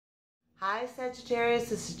Hi Sagittarius,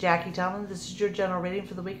 this is Jackie Tomlin. This is your general reading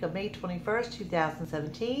for the week of May 21st,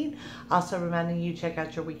 2017. Also reminding you check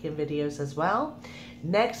out your weekend videos as well.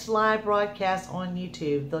 Next live broadcast on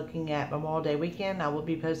YouTube looking at Memorial Day weekend. I will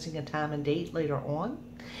be posting a time and date later on.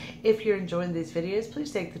 If you're enjoying these videos,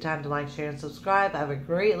 please take the time to like, share, and subscribe. I would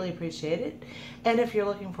greatly appreciate it. And if you're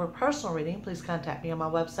looking for a personal reading, please contact me on my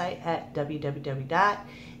website at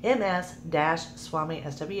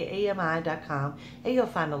www.ms-swami.com, and you'll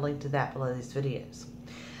find a link to that below these videos.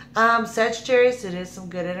 Sagittarius, it is some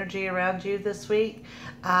good energy around you this week,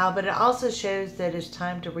 but it also shows that it's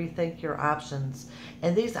time to rethink your options.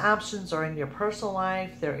 And these options are in your personal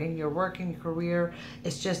life, they're in your work and your career.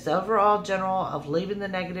 It's just the overall general of leaving the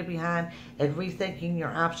negative behind and rethinking your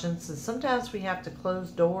options. And sometimes we have to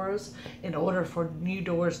close doors in order for new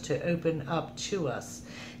doors to open up to us.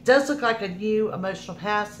 It does look like a new emotional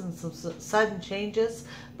past and some sudden changes,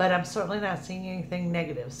 but I'm certainly not seeing anything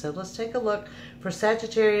negative. So let's take a look for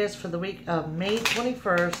Sagittarius for the week of May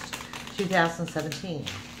 21st, 2017.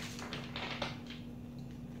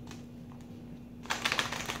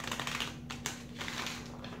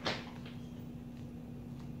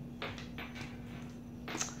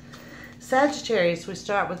 Sagittarius, we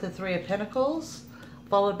start with the Three of Pentacles,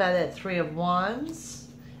 followed by that Three of Wands,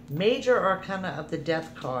 Major Arcana of the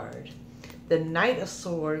Death card, the Knight of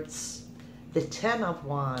Swords, the Ten of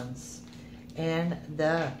Wands, and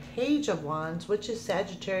the Page of Wands, which is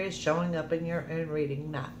Sagittarius showing up in your own reading.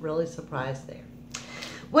 Not really surprised there.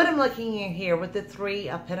 What I'm looking at here with the Three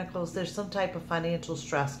of Pentacles, there's some type of financial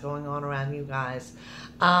stress going on around you guys.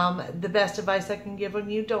 The best advice I can give on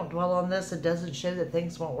you, don't dwell on this. It doesn't show that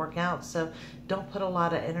things won't work out, so don't put a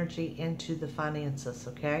lot of energy into the finances,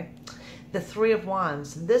 okay? The Three of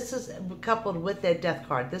Wands, this is coupled with that Death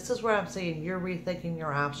card. This is where I'm saying you're rethinking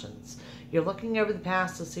your options. You're looking over the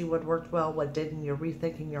past to see what worked well, what didn't. You're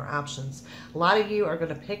rethinking your options. A lot of you are going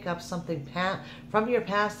to pick up something from your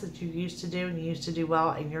past that you used to do and you used to do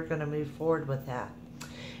well, and you're going to move forward with that.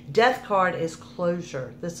 Death card is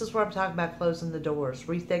closure. This is where I'm talking about closing the doors,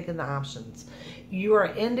 rethinking the options. You are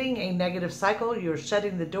ending a negative cycle. You're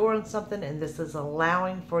shutting the door on something, and this is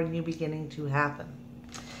allowing for a new beginning to happen.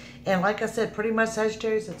 And like I said, pretty much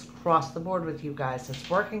Sagittarius, it's across the board with you guys. It's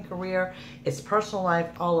working career, it's personal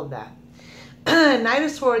life, all of that. Knight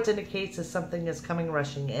of Swords indicates that something is coming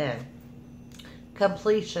rushing in.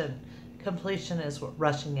 Completion. Completion is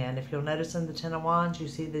rushing in. If you'll notice in the Ten of Wands, you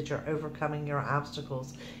see that you're overcoming your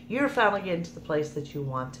obstacles. You're finally getting to the place that you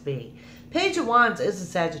want to be. Page of Wands is a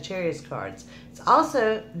Sagittarius card. It's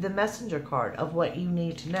also the messenger card of what you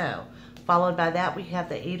need to know. Followed by that, we have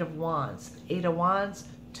the Eight of Wands. The Eight of Wands,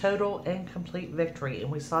 total and complete victory.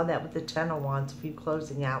 And we saw that with the Ten of Wands, if you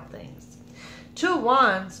closing out things. Two of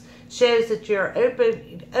Wands shows that you're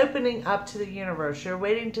opening up to the universe. You're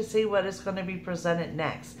waiting to see what is going to be presented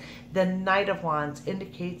next. The Knight of Wands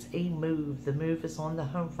indicates a move. The move is on the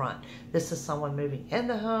home front. This is someone moving in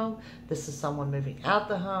the home. This is someone moving out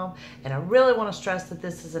the home. And I really want to stress that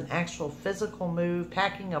this is an actual physical move,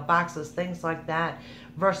 packing of boxes, things like that,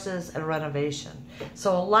 versus a renovation.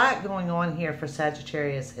 So a lot going on here for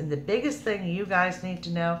Sagittarius. And the biggest thing you guys need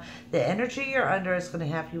to know, the energy you're under is going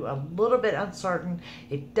to have you a little bit uncertain.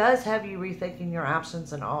 It does have you rethinking your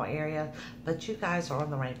options in all areas, but you guys are on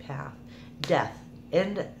the right path. Death.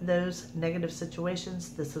 In those negative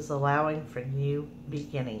situations, this is allowing for new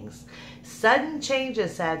beginnings. Sudden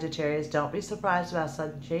changes, Sagittarius. Don't be surprised about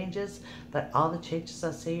sudden changes, but all the changes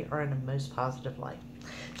I see are in the most positive light.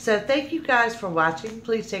 So thank you guys for watching.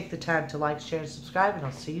 Please take the time to like, share, and subscribe, and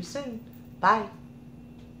I'll see you soon. Bye.